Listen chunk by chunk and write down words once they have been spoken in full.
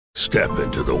Step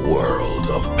into the world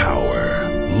of power,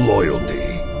 loyalty,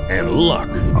 and luck.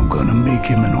 I'm gonna make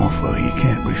him an offer he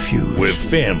can't refuse. With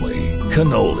family,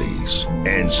 cannolis,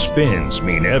 and spins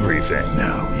mean everything.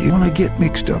 Now, you wanna get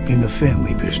mixed up in the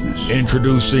family business.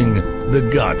 Introducing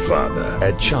The Godfather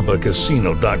at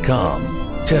ChumbaCasino.com.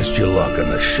 Test your luck in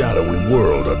the shadowy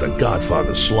world of The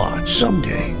Godfather slot.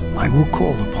 Someday, I will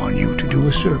call upon you to do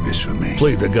a service for me.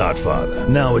 Play The Godfather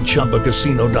now at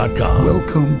ChumbaCasino.com.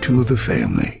 Welcome to the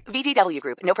family. VGW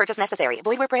Group. No purchase necessary.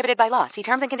 Void where prohibited by law. See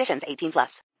terms and conditions. 18+.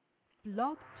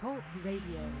 Blog Talk Radio.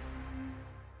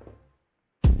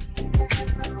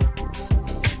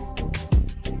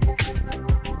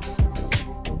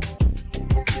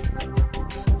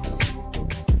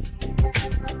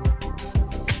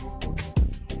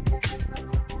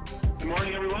 Good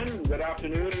morning, everyone. Good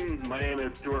afternoon. My name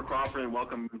is Stuart Crawford, and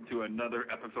welcome to another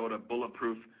episode of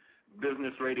Bulletproof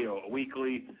Business Radio, a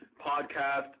weekly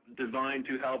podcast designed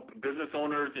to help business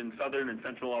owners in southern and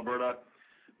central Alberta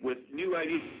with new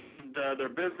ideas in their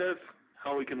business,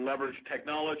 how we can leverage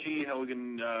technology, how we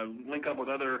can link up with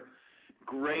other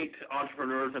great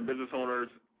entrepreneurs and business owners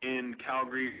in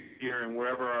Calgary here and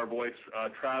wherever our voice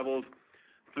travels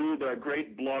through the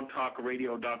great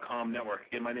blogtalkradio.com network.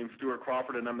 Again, my name is Stuart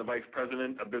Crawford, and I'm the Vice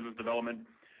President of Business Development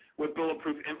with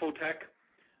Bulletproof Infotech,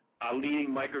 a leading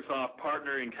Microsoft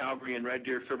partner in Calgary and Red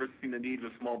Deer, servicing the needs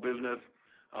of small business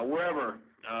wherever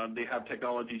they have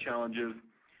technology challenges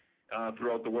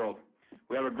throughout the world.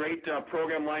 We have a great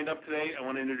program lined up today. I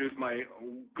want to introduce my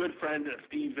good friend,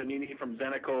 Steve Zanini from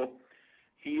Zenico.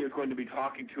 He is going to be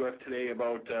talking to us today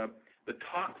about the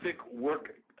toxic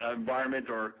work environment,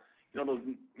 or those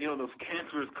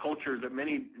cancerous cultures that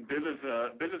many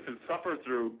businesses suffer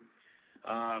through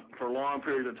for long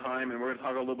periods of time, and we're going to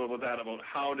talk a little bit about that, about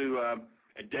how to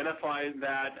identify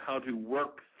that, how to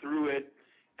work through it,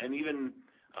 and even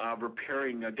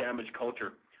repairing a damaged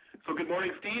culture. So good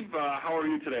morning, Steve. How are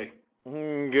you today?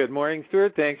 Good morning,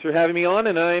 Stuart. Thanks for having me on,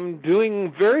 and I'm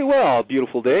doing very well.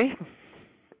 Beautiful day.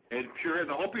 It sure is.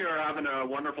 I hope you're having a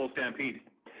wonderful stampede.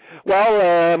 Well,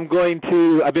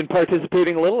 I've been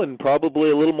participating a little, and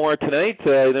probably a little more tonight.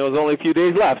 There was only a few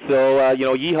days left, so,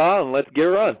 yeehaw, and let's get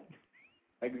her on.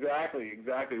 Exactly.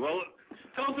 Well,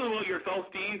 tell us about yourself,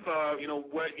 Steve,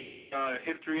 what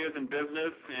history is in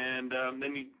business, and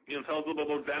then tell us a little bit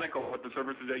about Zenico, what the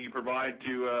services that you provide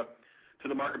to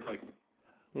the marketplace.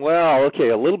 Well, okay,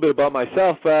 a little bit about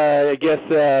myself. I guess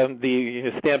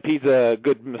the Stampede's a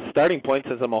good starting point,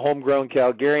 since I'm a homegrown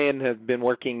Calgarian, have been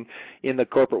working in the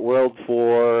corporate world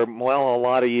for, a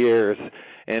lot of years,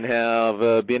 and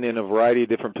have been in a variety of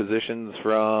different positions,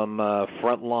 from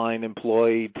frontline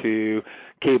employee to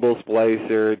cable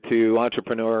splicer to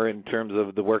entrepreneur, in terms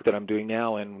of the work that I'm doing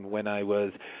now, and when I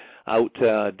was out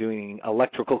doing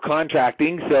electrical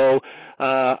contracting. So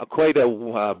quite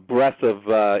a breadth of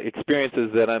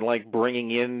experiences that I like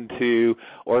bringing into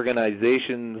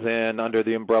organizations and under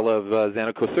the umbrella of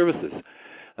Zenico Services.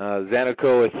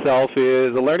 Zenico itself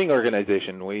is a learning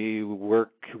organization. We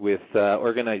work with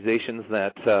organizations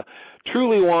that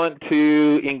truly want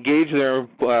to engage their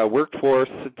workforce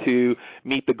to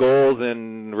meet the goals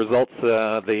and results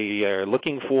they are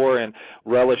looking for, and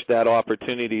relish that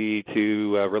opportunity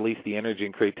to release the energy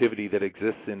and creativity that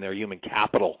exists in their human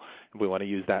capital, if we want to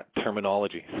use that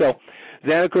terminology. So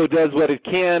Zenico does what it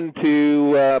can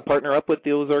to partner up with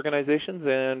those organizations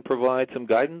and provide some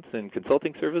guidance and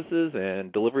consulting services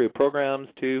and delivery of programs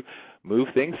to move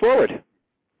things forward.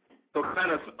 So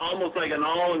kind of almost like an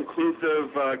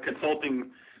all-inclusive consulting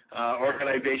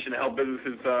organization to help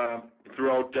businesses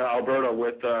throughout Alberta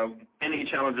with any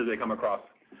challenges they come across.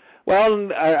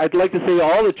 Well, I'd like to say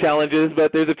all the challenges,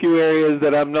 but there's a few areas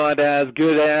that I'm not as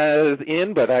good as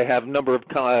in, but I have a number of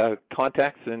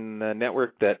contacts and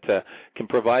network that can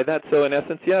provide that. So in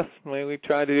essence, yes, we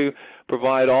try to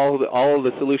provide all of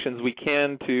the solutions we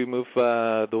can to move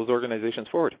those organizations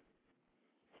forward.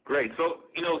 Great. So,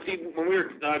 Steve, when we were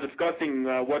discussing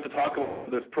what to talk about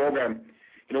for this program,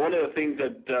 one of the things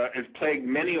that has plagued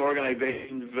many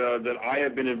organizations that I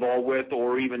have been involved with,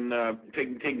 or even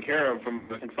taken care of from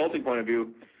a consulting point of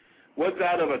view, was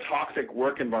that of a toxic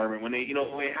work environment. When they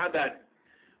had that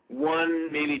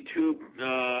one, maybe two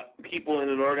people in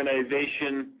an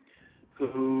organization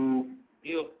who,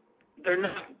 they're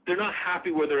not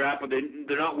happy where they're at, but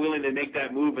they're not willing to make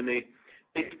that move, and they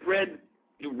spread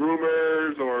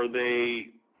rumors, or they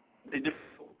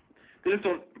just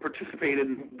don't participate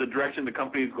in the direction the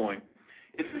company is going.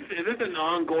 Is this an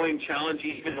ongoing challenge,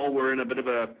 even though we're in a bit of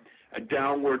a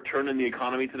downward turn in the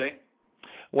economy today?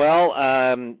 Well,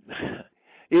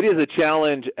 it is a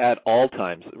challenge at all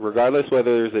times, regardless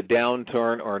whether there's a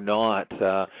downturn or not.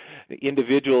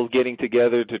 individuals getting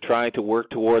together to try to work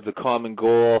towards a common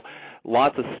goal.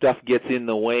 Lots of stuff gets in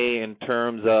the way in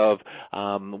terms of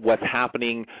what's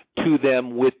happening to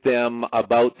them, with them,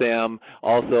 about them,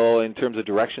 also in terms of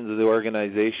directions of the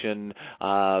organization,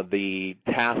 the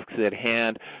tasks at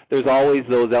hand. There's always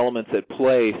those elements at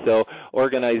play. So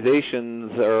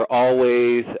organizations are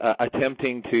always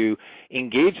attempting to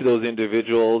engage those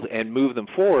individuals and move them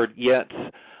forward, yet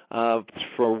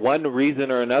for one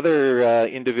reason or another,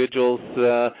 individuals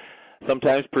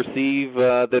sometimes perceive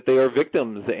that they are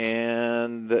victims,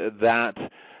 and that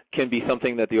can be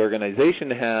something that the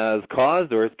organization has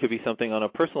caused, or it could be something on a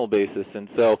personal basis. And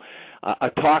so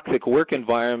a toxic work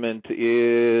environment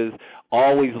is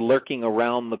always lurking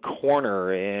around the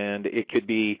corner, and it could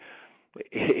be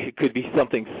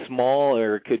something small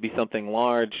or it could be something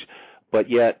large, but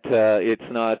yet it's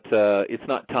not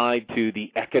tied to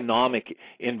the economic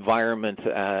environment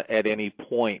at any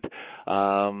point.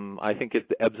 I think it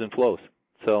ebbs and flows.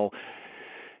 So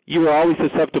you are always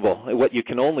susceptible. What you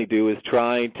can only do is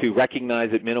try to recognize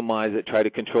it, minimize it, try to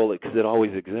control it, because it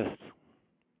always exists.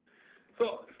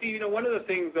 So, Steve, one of the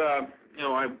things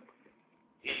I'm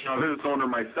a business owner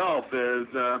myself is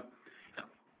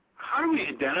how do we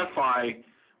identify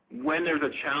when there's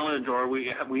a challenge, or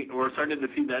we're starting to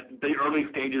see that the early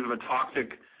stages of a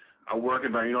toxic work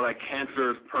environment, that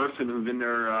cancerous person who's in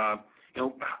there, at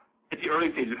the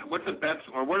early stages? What's the best,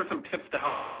 or what are some tips to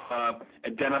help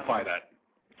identify that?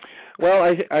 Well,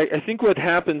 I think what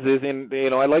happens is,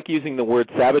 I like using the word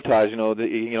sabotage.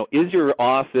 Is your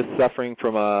office suffering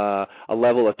from a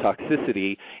level of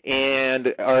toxicity,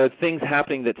 and are things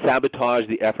happening that sabotage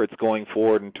the efforts going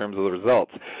forward in terms of the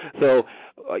results? So,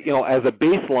 as a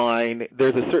baseline,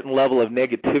 there's a certain level of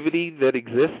negativity that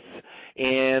exists.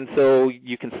 And so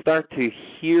you can start to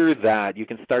hear that, you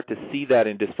can start to see that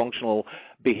in dysfunctional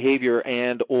behavior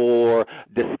and or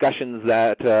discussions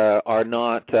that are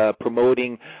not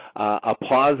promoting a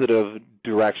positive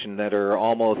direction, that are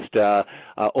almost, oh,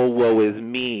 woe is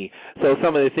me. So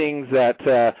some of the things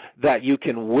that you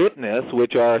can witness,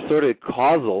 which are sort of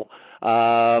causal,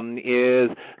 is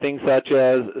things such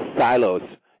as silos.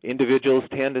 Individuals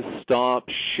tend to stop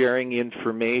sharing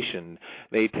information.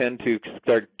 They tend to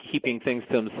start keeping things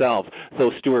to themselves.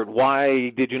 So, Stuart, why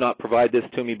did you not provide this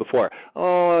to me before?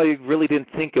 Oh, I really didn't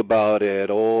think about it,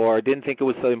 or didn't think it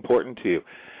was so important to you.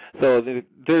 So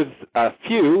there's a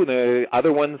few. The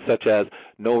other ones, such as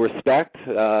no respect.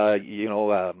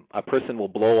 A person will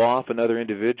blow off another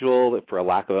individual, for a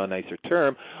lack of a nicer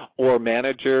term, or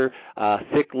manager.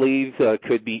 Sick leave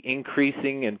could be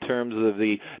increasing in terms of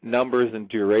the numbers and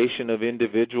duration of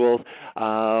individuals.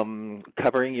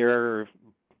 Covering your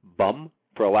bum,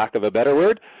 for a lack of a better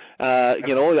word.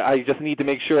 I just need to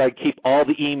make sure I keep all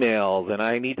the emails, and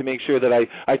I need to make sure that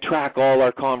I track all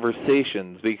our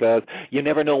conversations, because you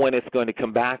never know when it's going to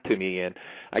come back to me. And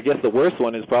I guess the worst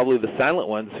one is probably the silent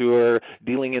ones, who are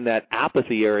dealing in that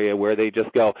apathy area where they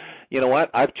just go, you know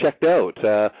what, I've checked out.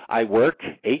 I work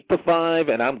 8 to 5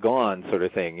 and I'm gone, sort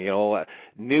of thing.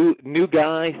 New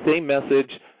guy, same message.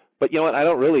 But you know what, I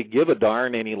don't really give a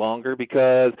darn any longer,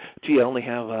 because, I only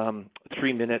have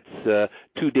 3 minutes,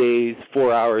 2 days,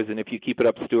 4 hours, and if you keep it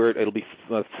up, Stuart, it'll be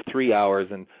 3 hours,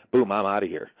 and boom, I'm out of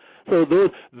here. So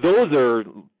those are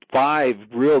 5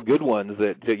 real good ones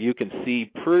that you can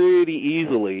see pretty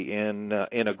easily in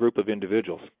a group of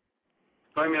individuals.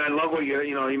 I love what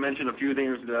you mentioned a few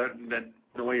things that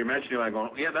the way you're mentioning, I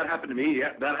go, yeah, that happened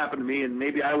to me, and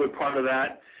maybe I was part of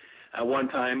that at one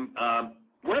time.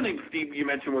 One of the things, Steve, you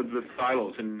mentioned was the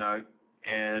silos, and that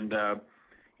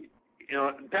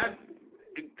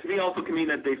to me also can mean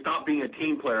that they stop being a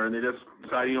team player and they just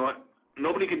decide, you know what,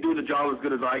 nobody can do the job as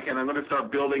good as I can. I'm going to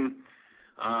start building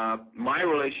my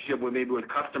relationship with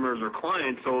customers or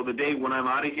clients, so the day when I'm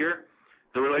out of here,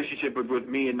 the relationship is with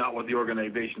me and not with the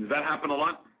organization. Does that happen a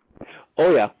lot?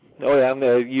 Oh yeah.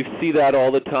 You see that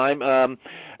all the time.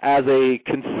 As a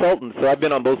consultant, so I've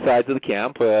been on both sides of the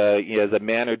camp, as a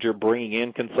manager bringing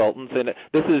in consultants, and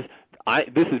this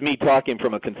is me talking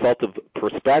from a consultative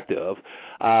perspective.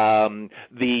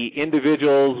 The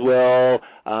individuals will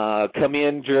come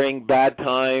in during bad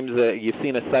times. You've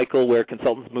seen a cycle where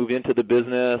consultants move into the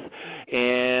business,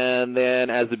 and then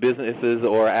as the businesses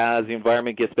or as the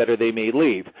environment gets better, they may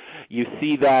leave. You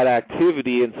see that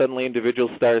activity, and suddenly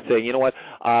individuals start saying, you know what,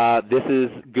 this is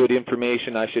good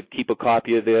information, I should keep a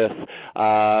copy of this.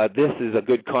 This is a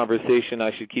good conversation,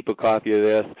 I should keep a copy of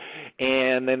this.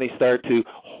 And then they start to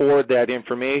hoard that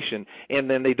information, and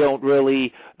then they don't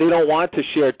want to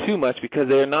share too much because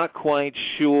they're not quite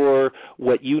sure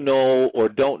what you know or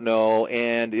don't know,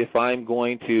 and if I'm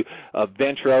going to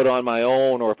venture out on my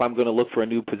own or if I'm going to look for a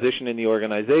new position in the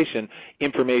organization,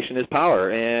 information is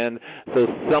power. And so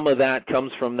some of that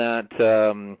comes from that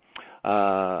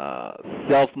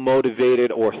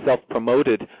self-motivated or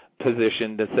self-promoted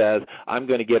position that says, I'm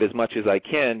going to get as much as I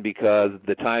can because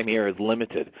the time here is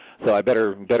limited. So I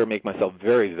better make myself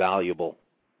very valuable.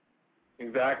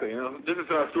 Exactly. This is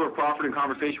Stuart Crawford in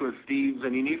conversation with Steve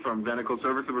Zanini from Zenico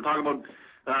Services. We're talking about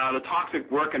the toxic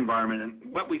work environment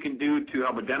and what we can do to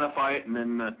help identify it and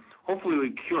then hopefully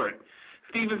we cure it.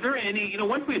 Steve, is there any,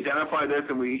 once we identify this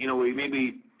and we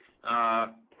maybe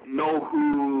know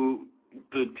who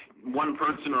the one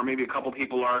person or maybe a couple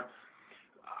people are,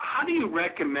 how do you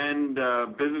recommend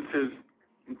businesses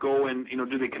go and,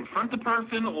 do they confront the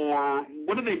person or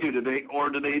what do they do? Do they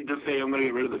just say, I'm going to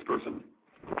get rid of this person?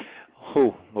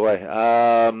 Oh, boy.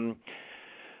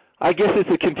 I guess it's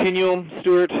a continuum,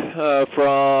 Stuart,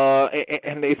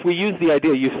 and if we use the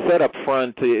idea, you said up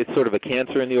front, it's sort of a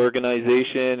cancer in the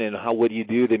organization, and what do you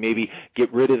do to maybe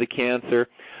get rid of the cancer?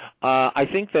 I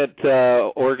think that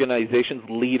organizations,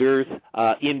 leaders,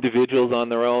 individuals on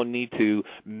their own need to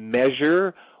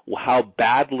measure how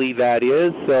badly that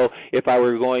is. So if I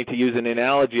were going to use an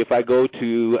analogy, if I go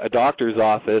to a doctor's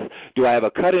office, do I have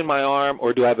a cut in my arm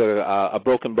or do I have a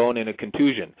broken bone and a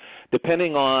contusion?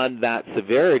 Depending on that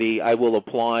severity, I will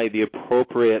apply the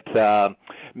appropriate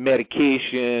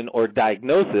medication or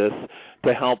diagnosis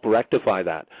to help rectify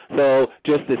that. So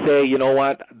just to say, you know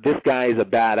what, this guy is a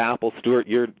bad apple, Stuart,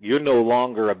 you're no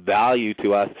longer of value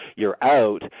to us, you're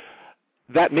out,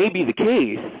 that may be the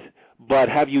case. But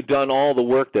have you done all the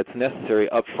work that's necessary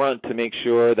up front to make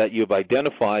sure that you've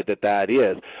identified that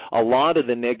is? A lot of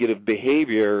the negative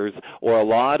behaviors or a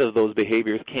lot of those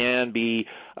behaviors can be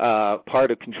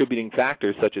part of contributing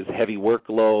factors such as heavy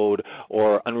workload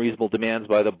or unreasonable demands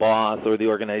by the boss, or the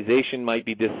organization might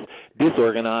be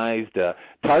disorganized.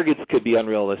 Targets could be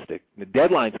unrealistic. The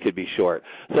deadlines could be short.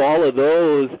 So all of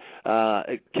those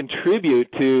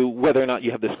contribute to whether or not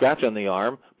you have the scratch on the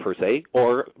arm, per se,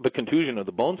 or the contusion of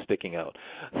the bone sticking out.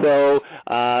 So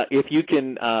if you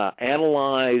can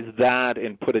analyze that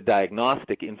and put a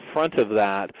diagnostic in front of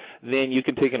that, then you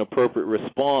can take an appropriate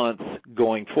response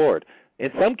going forward. In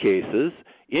some cases,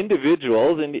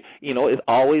 individuals, and it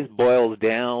always boils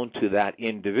down to that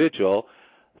individual.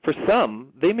 For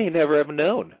some, they may never have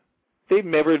known. They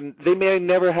may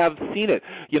never have seen it.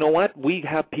 You know what? We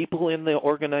have people in the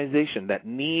organization that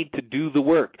need to do the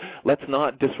work. Let's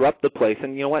not disrupt the place.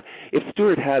 And you know what? If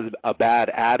Stuart has a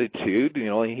bad attitude,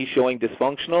 and he's showing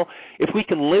dysfunctional, if we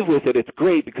can live with it, it's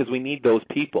great because we need those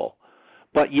people.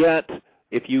 But yet,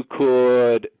 if you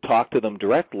could talk to them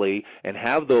directly and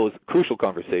have those crucial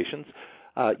conversations,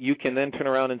 you can then turn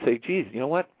around and say, geez, you know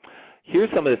what?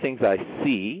 Here's some of the things I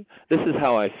see, this is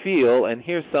how I feel, and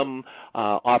here's some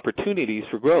opportunities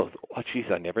for growth. Oh, geez,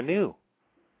 I never knew.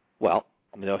 Well,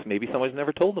 maybe someone's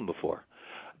never told them before.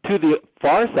 To the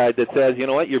far side that says, you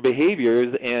know what, your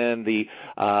behaviors and the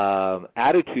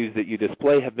attitudes that you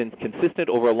display have been consistent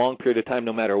over a long period of time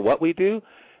no matter what we do,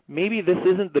 maybe this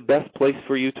isn't the best place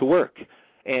for you to work.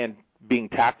 And being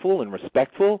tactful and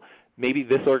respectful, maybe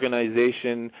this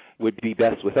organization would be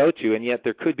best without you, and yet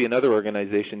there could be another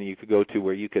organization that you could go to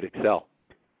where you could excel.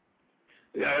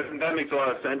 Yeah, that makes a lot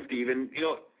of sense, Steve. And,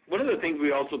 one of the things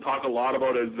we also talk a lot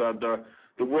about is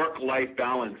the work-life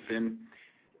balance. And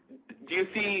do you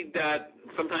see that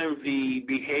sometimes the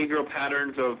behavioral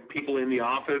patterns of people in the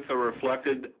office are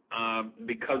reflected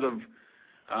because of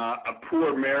a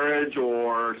poor marriage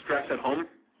or stress at home?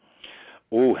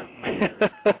 Ooh.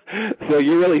 So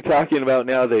you're really talking about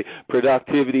now the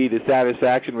productivity, the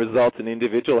satisfaction results an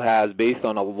individual has based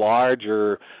on a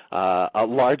larger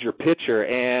picture.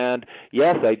 And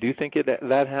yes, I do think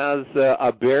that has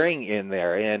a bearing in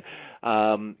there. And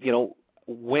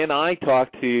when I talk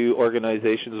to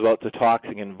organizations about the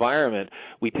toxic environment,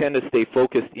 we tend to stay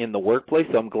focused in the workplace.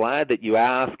 So I'm glad that you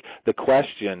asked the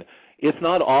question. It's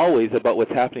not always about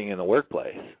what's happening in the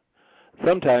workplace.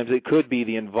 Sometimes it could be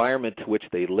the environment to which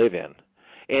they live in.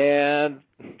 And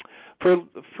for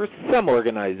some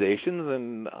organizations,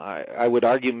 and I would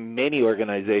argue many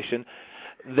organizations,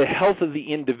 the health of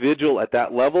the individual at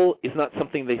that level is not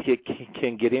something they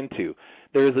can get into.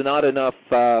 There's not enough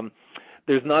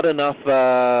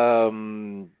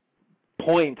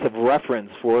points of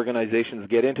reference for organizations to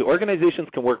get into. Organizations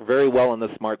can work very well on the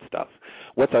smart stuff.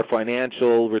 What's our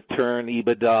financial return,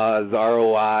 EBITDAs,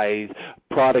 ROIs,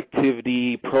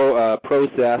 productivity,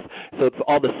 process. So it's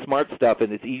all the smart stuff,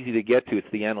 and it's easy to get to. It's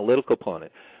the analytical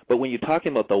component. But when you're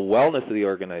talking about the wellness of the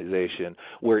organization,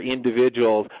 where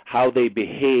individuals, how they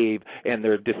behave, and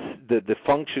the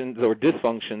functions or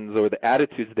dysfunctions or the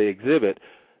attitudes they exhibit,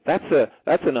 that's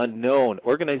an unknown.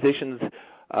 Organizations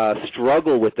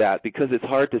struggle with that because it's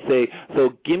hard to say,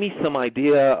 so give me some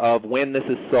idea of when this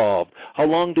is solved. How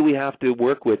long do we have to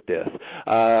work with this?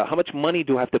 How much money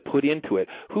do I have to put into it?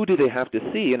 Who do they have to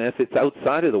see? And if it's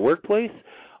outside of the workplace,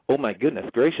 oh my goodness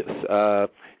gracious,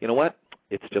 you know what?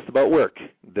 It's just about work.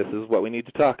 This is what we need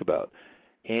to talk about.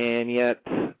 And yet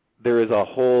there is a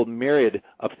whole myriad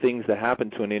of things that happen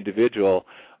to an individual,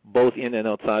 both in and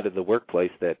outside of the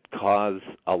workplace, that cause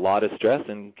a lot of stress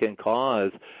and can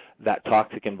cause that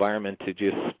toxic environment to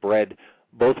just spread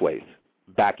both ways,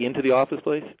 back into the office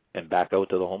place and back out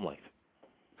to the home life.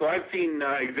 So I've seen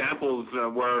examples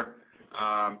where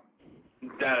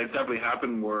that has definitely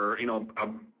happened, where, you know,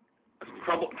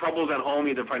 troubles at home,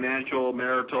 either financial,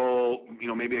 marital, you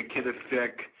know, maybe a kid is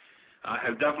sick,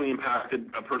 has definitely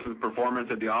impacted a person's performance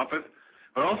at the office.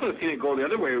 But also I've seen it go the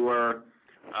other way, where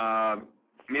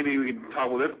maybe we can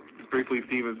talk about this briefly,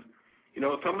 Steve, is, you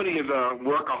know, somebody is a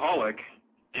workaholic,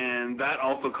 and that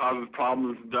also causes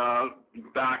problems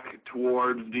back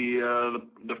towards the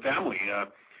family,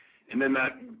 and then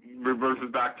that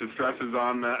reverses back to stresses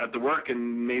on at the work,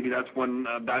 and maybe that's when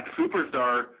that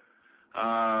superstar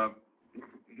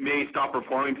may stop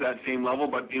performing to that same level.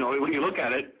 But you know, when you look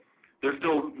at it, they're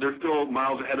still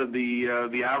miles ahead of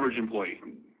the average employee.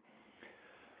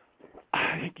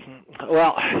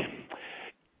 Well,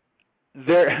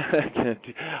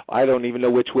 I don't even know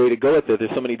which way to go with it.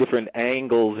 There's so many different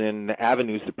angles and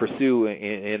avenues to pursue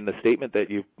in the statement that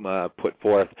you put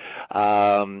forth.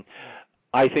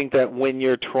 I think that when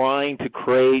you're trying to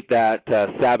create that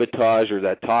sabotage or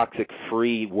that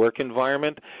toxic-free work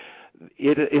environment,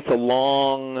 it's a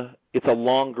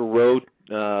longer road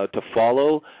to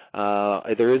follow.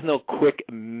 There is no quick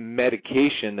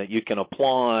medication that you can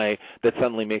apply that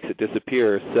suddenly makes it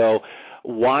disappear. So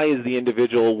why is the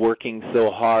individual working so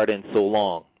hard and so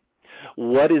long?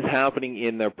 What is happening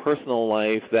in their personal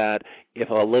life that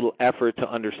if a little effort to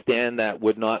understand that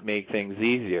would not make things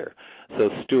easier?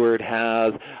 So Stuart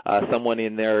has someone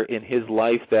in his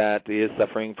life that is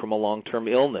suffering from a long-term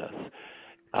illness.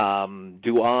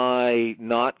 Do I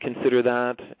not consider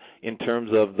that in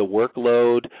terms of the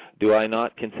workload? Do I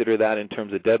not consider that in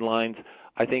terms of deadlines?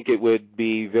 I think it would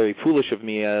be very foolish of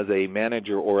me as a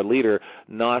manager or a leader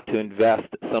not to invest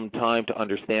some time to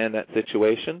understand that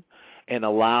situation and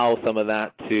allow some of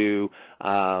that to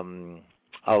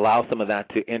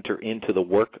enter into the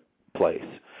workplace,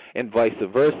 and vice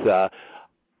versa.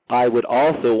 I would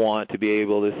also want to be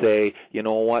able to say, you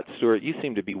know what, Stuart, you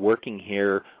seem to be working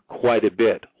here quite a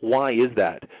bit. Why is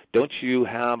that? Don't you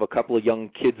have a couple of young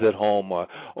kids at home,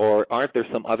 or aren't there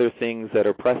some other things that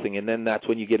are pressing? And then that's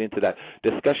when you get into that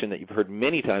discussion that you've heard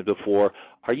many times before.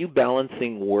 Are you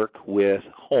balancing work with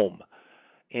home?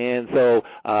 And so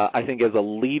I think as a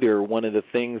leader, one of the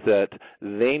things that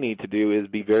they need to do is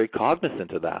be very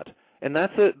cognizant of that. And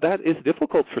that is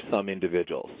difficult for some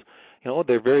individuals. You know,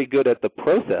 they're very good at the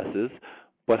processes,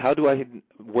 but how do I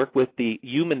work with the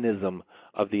humanism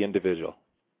of the individual?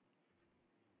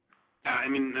 I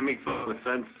mean, that makes a lot of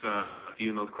sense,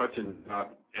 even those questions.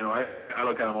 You know, I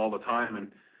look at them all the time,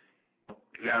 and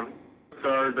you have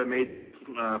stars that may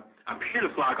appear to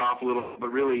slack off a little, but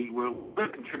really we're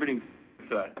contributing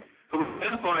to that. So we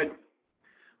identified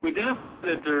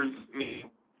that there's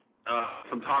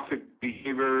some toxic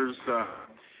behaviors.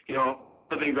 You know,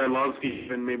 the things I love, Steve,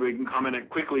 and maybe we can comment it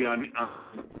quickly on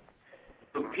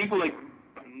people like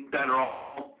that are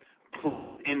all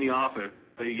in the office.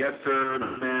 Say, yes, sir,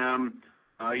 no, ma'am.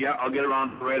 Yeah, I'll get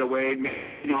around right away.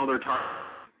 Maybe all their time.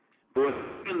 But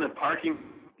in the parking,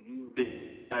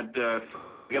 that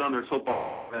get on their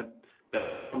soapbox. That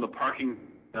on the parking.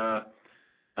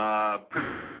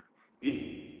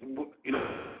 You know,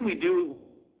 we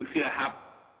see that happen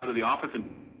out of the office and.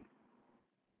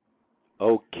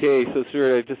 Okay, so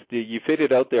sir, you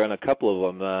faded out there on a couple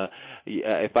of them.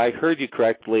 If I heard you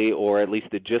correctly, or at least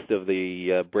the gist of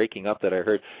the breaking up that I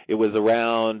heard, it was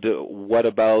around what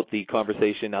about the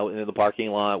conversation out in the parking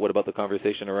lot? What about the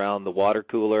conversation around the water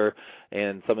cooler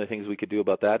and some of the things we could do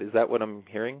about that? Is that what I'm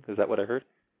hearing? Is that what I heard?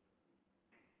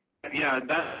 Yeah,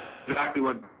 that's exactly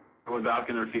what I was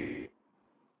asking her to.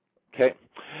 Okay.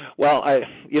 Well,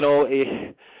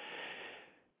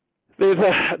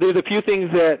 There's a few things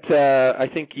that I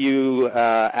think you,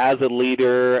 as a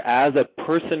leader, as a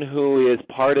person who is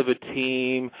part of a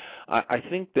team, I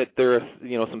think that there are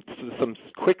some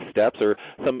quick steps or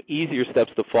some easier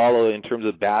steps to follow in terms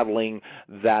of battling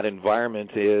that environment.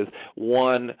 Is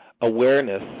one,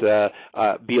 awareness.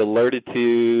 Be alerted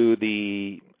to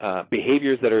the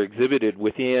behaviors that are exhibited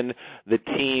within the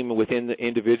team, within the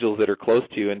individuals that are close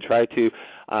to you, and try to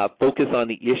focus on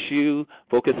the issue,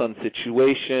 focus on the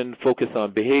situation, focus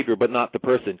on behavior, but not the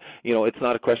person. It's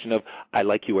not a question of I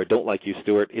like you or don't like you,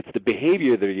 Stuart. It's the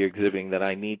behavior that you're exhibiting that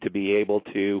I need to be able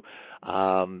to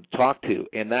talk to,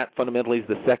 and that fundamentally is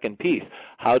the second piece.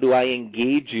 How do I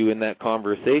engage you in that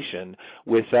conversation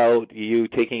without you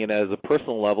taking it as a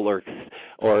personal level or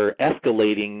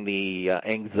escalating the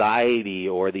anxiety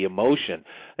or the emotion?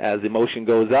 As emotion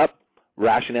goes up,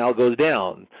 rationale goes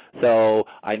down. So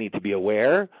I need to be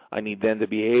aware. I need then to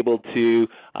be able to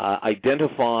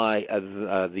identify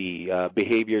the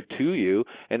behavior to you.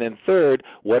 And then third,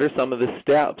 what are some of the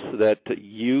steps that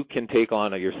you can take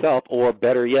on yourself, or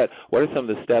better yet, what are some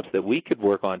of the steps that we could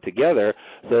work on together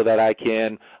so that I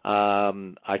can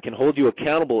hold you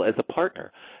accountable as a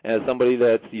partner, as somebody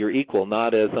that's your equal,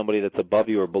 not as somebody that's above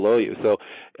you or below you. So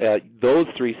those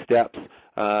three steps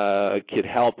could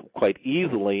help quite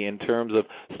easily in terms of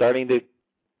starting to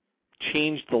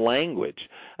change the language.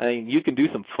 I mean, you can do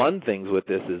some fun things with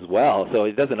this as well, so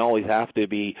it doesn't always have to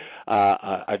be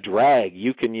a drag.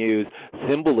 You can use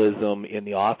symbolism in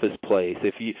the office place.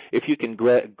 If you can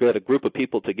get a group of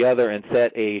people together and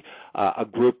set a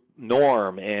group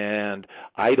norm, and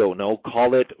I don't know,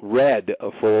 call it red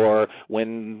for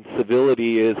when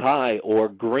civility is high, or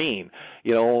green.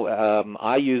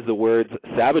 I use the words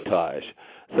sabotage.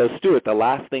 So, Stuart, the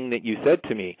last thing that you said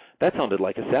to me, that sounded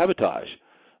like a sabotage.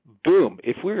 Boom.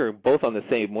 If we were both on the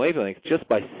same wavelength, just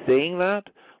by saying that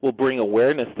will bring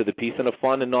awareness to the piece in a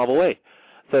fun and novel way.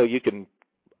 So you can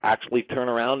actually turn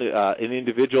around an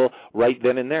individual right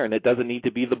then and there, and it doesn't need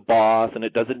to be the boss, and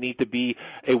it doesn't need to be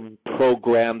a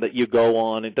program that you go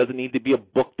on. It doesn't need to be a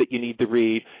book that you need to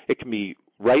read. It can be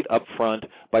right up front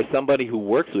by somebody who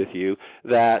works with you,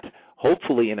 that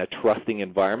hopefully in a trusting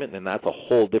environment, and that's a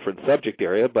whole different subject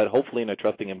area, but hopefully in a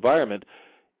trusting environment,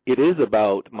 it is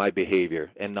about my behavior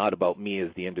and not about me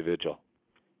as the individual.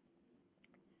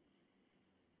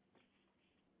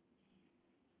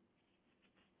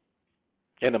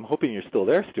 And I'm hoping you're still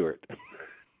there, Stuart.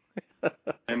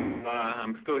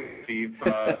 I'm still here, Steve.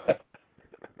 I'm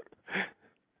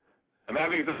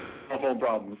having some cell phone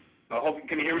problems.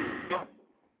 Can you hear me?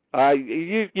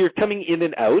 You're coming in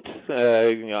and out.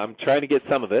 I'm trying to get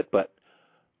some of it, but...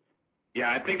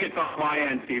 Yeah, I think it's on my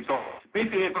end, Steve. So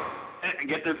basically, if I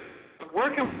get this, where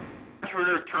can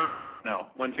entrepreneurs turn now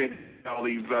once you have all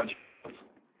these changes?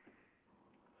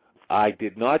 I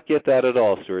did not get that at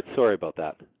all, Stuart. Sorry about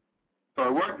that.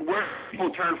 So where people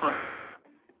turn for?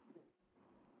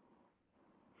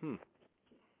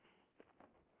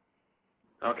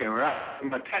 Okay, we're at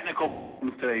some technical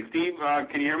problems today. Steve,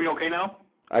 can you hear me okay now?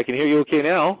 I can hear you okay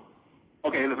now.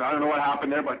 Okay, listen, I don't know what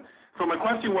happened there, but so my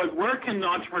question was, where can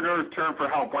entrepreneurs turn for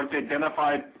help once they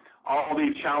identified all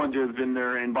these challenges in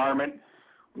their environment?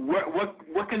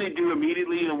 What can they do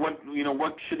immediately, and what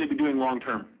should they be doing long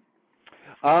term?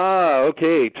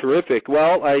 Okay, terrific.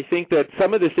 Well, I think that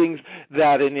some of the things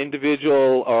that an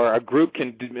individual or a group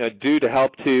can do to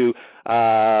help to,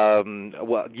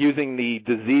 using the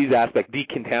disease aspect,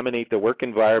 decontaminate the work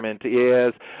environment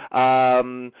is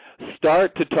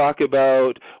start to talk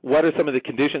about what are some of the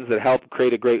conditions that help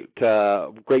create a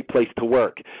great place to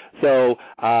work. So,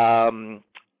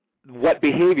 what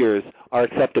behaviors are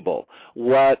acceptable,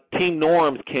 what team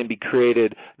norms can be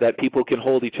created that people can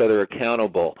hold each other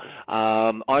accountable.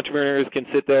 Entrepreneurs can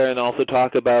sit there and also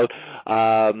talk about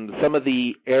some of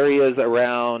the areas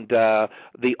around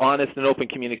the honest and open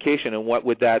communication, and what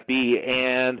would that be,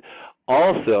 and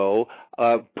also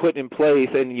put in place,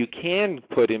 and you can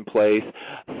put in place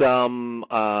some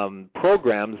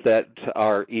programs that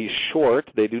are short,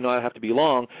 they do not have to be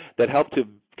long, that help to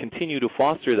continue to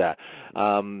foster that.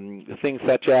 Things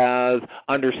such as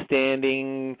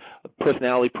understanding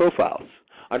personality profiles,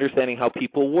 understanding how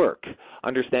people work,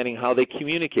 understanding how they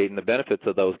communicate and the benefits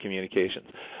of those communications.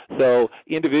 So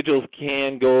individuals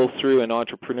can go through, and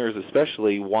entrepreneurs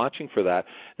especially, watching for that.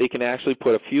 They can actually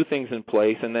put a few things in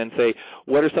place and then say,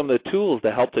 what are some of the tools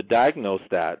to help to diagnose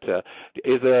that?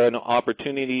 Is there an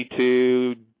opportunity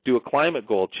to do a climate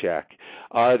goal check?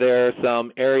 Are there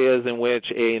some areas in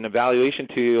which an evaluation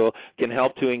tool can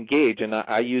help to engage? And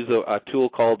I use a tool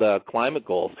called Climate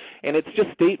Goals, and it's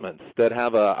just statements that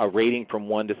have a rating from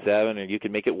 1 to 7, or you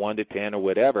can make it 1 to 10 or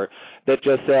whatever, that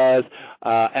just says,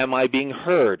 am I being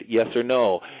heard, yes or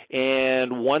no?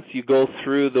 And once you go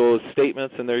through those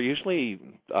statements, and they're usually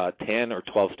 10 or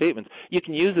 12 statements, you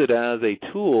can use it as a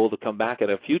tool to come back at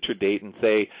a future date and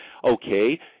say,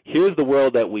 okay, here's the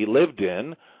world that we lived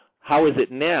in. How is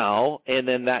it now? And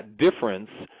then that difference,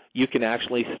 you can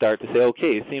actually start to say,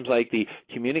 okay, it seems like the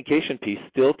communication piece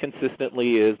still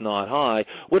consistently is not high.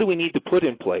 What do we need to put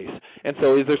in place? And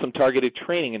so is there some targeted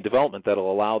training and development that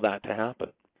will allow that to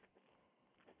happen?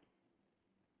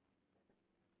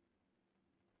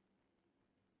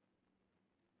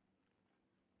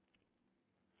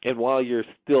 And while you're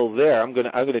still there, I'm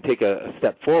going to take a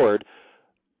step forward.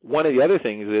 One of the other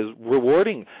things is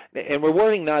rewarding, and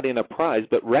rewarding not in a prize,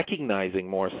 but recognizing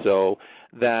more so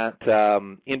that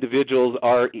individuals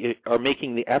are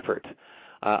making the effort.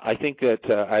 I think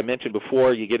that I mentioned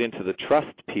before, you get into the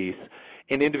trust piece,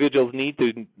 and individuals need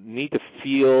to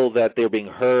feel that they're being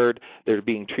heard, they're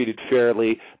being treated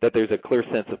fairly, that there's a clear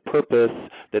sense of purpose,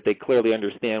 that they clearly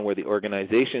understand where the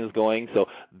organization is going. So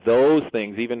those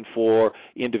things, even for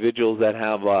individuals that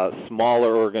have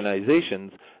smaller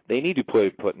organizations, they need to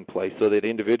put in place so that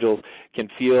individuals can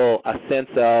feel a sense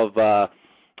of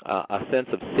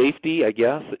safety, I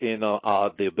guess, in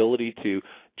the ability to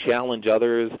challenge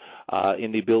others,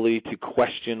 in the ability to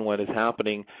question what is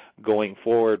happening going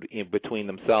forward in between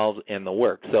themselves and the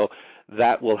work. So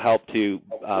that will help to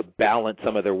balance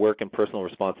some of their work and personal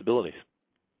responsibilities.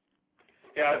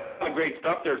 Yeah, that's great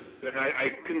stuff there. And I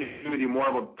couldn't agree with you more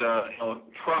about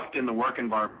trust in the work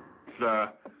environment.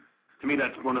 To me,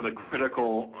 that's one of the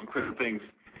critical things.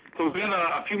 So we've got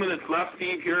a few minutes left,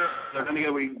 Steve, here.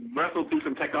 We wrestled through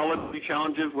some technology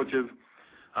challenges, which is,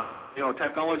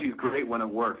 technology is great when it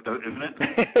works, isn't it?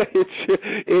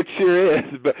 It sure is.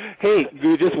 But, hey,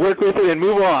 you just work with it and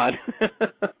move on.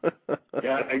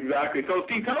 Yeah, exactly. So,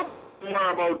 Steve, tell us more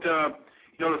about, the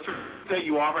service that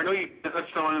you offer. I know you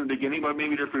touched on it in the beginning, but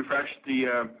maybe just refresh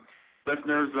the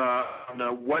listeners on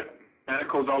what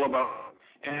Zanico is all about,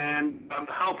 and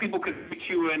how people can reach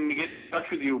you and get in touch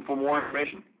with you for more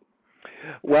information.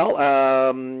 Well,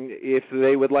 if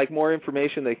they would like more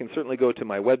information, they can certainly go to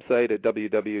my website at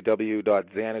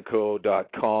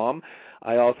www.zanico.com.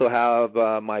 I also have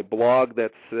my blog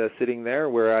that's sitting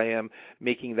there, where I am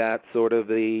making that sort of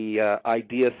the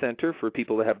idea center for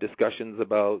people to have discussions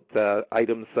about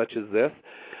items such as this.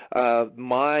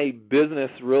 My business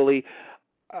really,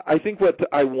 I think what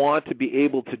I want to be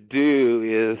able to do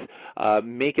is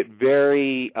make it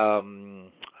very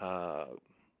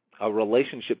a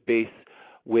relationship-based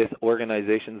with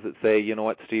organizations that say, you know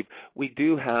what, Steve, we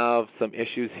do have some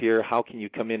issues here. How can you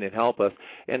come in and help us?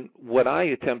 And what I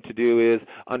attempt to do is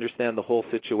understand the whole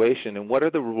situation and what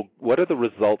are the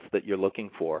results that you're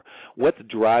looking for? What's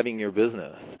driving your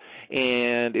business?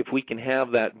 And if we can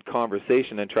have that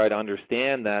conversation and try to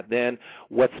understand that, then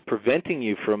what's preventing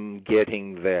you from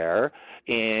getting there?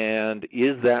 And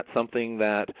is that something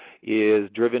that is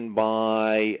driven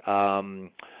by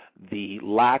the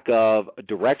lack of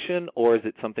direction, or is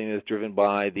it something that's driven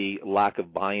by the lack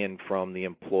of buy-in from the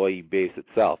employee base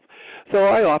itself? So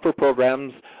I offer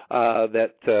programs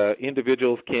that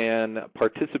individuals can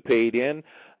participate in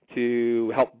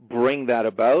to help bring that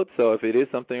about. So if it is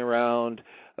something around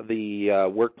the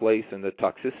workplace and the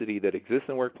toxicity that exists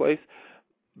in the workplace,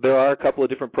 there are a couple of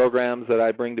different programs that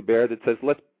I bring to bear that says,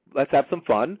 let's have some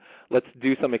fun. Let's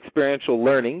do some experiential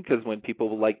learning, because when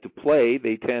people like to play,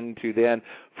 they tend to then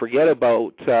forget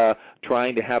about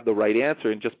trying to have the right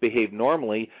answer and just behave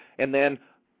normally, and then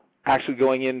actually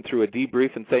going in through a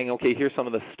debrief and saying, okay, here's some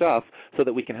of the stuff so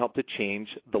that we can help to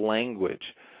change the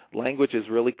language. Language is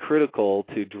really critical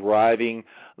to driving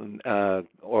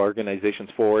organizations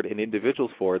forward and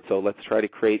individuals forward, so let's try to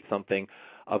create something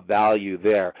of value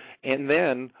there. And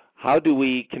then how do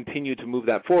we continue to move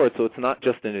that forward so it's not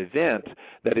just an event,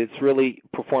 that it's really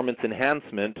performance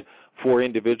enhancement for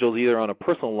individuals either on a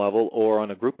personal level or on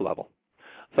a group level?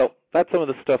 So that's some of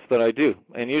the stuff that I do,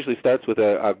 and usually starts with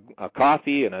a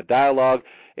coffee and a dialogue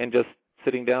and just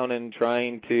sitting down and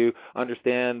trying to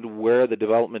understand where the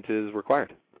development is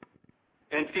required.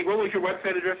 And Steve, what was your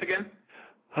website address again?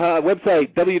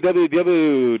 Website,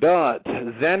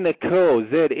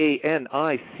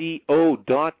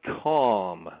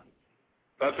 www.zanico.com.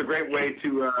 That's a great way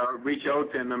to reach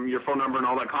out, and your phone number and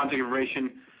all that contact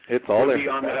information it's all will there. be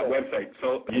on that website.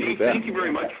 So, Steve, thank you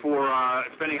very much for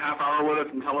spending a half hour with us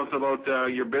and telling us about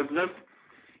your business.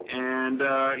 and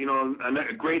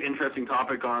a great interesting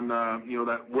topic on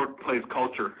that workplace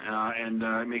culture and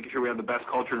making sure we have the best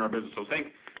culture in our business. So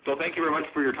thank you very much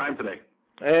for your time today.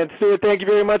 And Stuart, thank you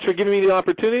very much for giving me the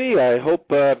opportunity. I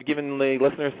hope I've given the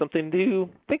listeners something to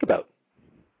think about.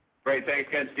 Great. Thanks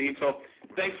again, Steve. So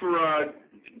thanks for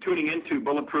tuning in to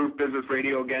Bulletproof Business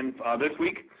Radio again this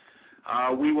week.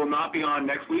 We will not be on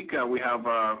next week. We have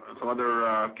some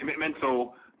other commitments.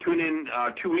 So tune in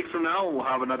 2 weeks from now. We'll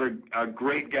have another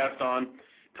great guest on,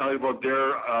 tell you about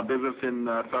their business in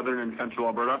southern and central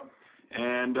Alberta.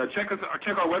 And check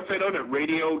our website out at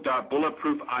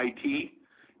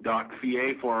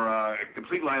radio.bulletproofit.ca for a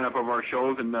complete lineup of our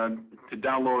shows and to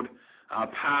download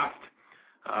past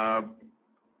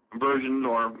versions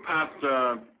or past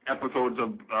episodes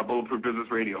of Bulletproof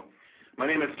Business Radio. My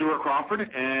name is Stuart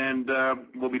Crawford, and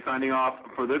we'll be signing off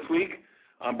for this week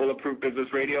on Bulletproof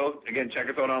Business Radio. Again, check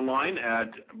us out online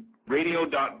at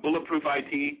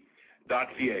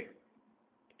radio.bulletproofit.ca.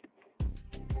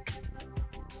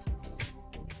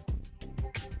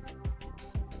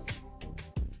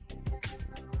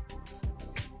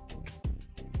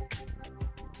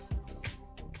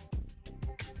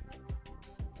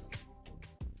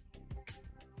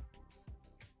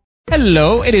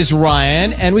 Hello, it is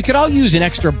Ryan, and we could all use an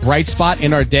extra bright spot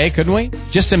in our day, couldn't we?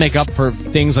 Just to make up for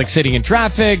things like sitting in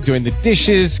traffic, doing the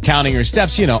dishes, counting your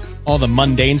steps, all the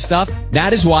mundane stuff.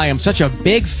 That is why I'm such a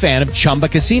big fan of Chumba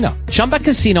Casino. Chumba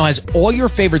Casino has all your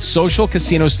favorite social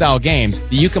casino-style games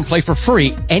that you can play for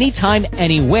free anytime,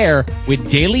 anywhere with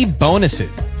daily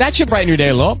bonuses. That should brighten your day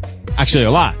a little. Actually,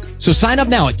 a lot. So sign up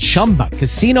now at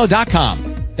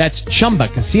ChumbaCasino.com. That's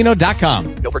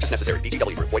ChumbaCasino.com. No purchase necessary.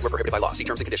 VGW Group. Void where prohibited by law. See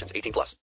terms and conditions. 18+.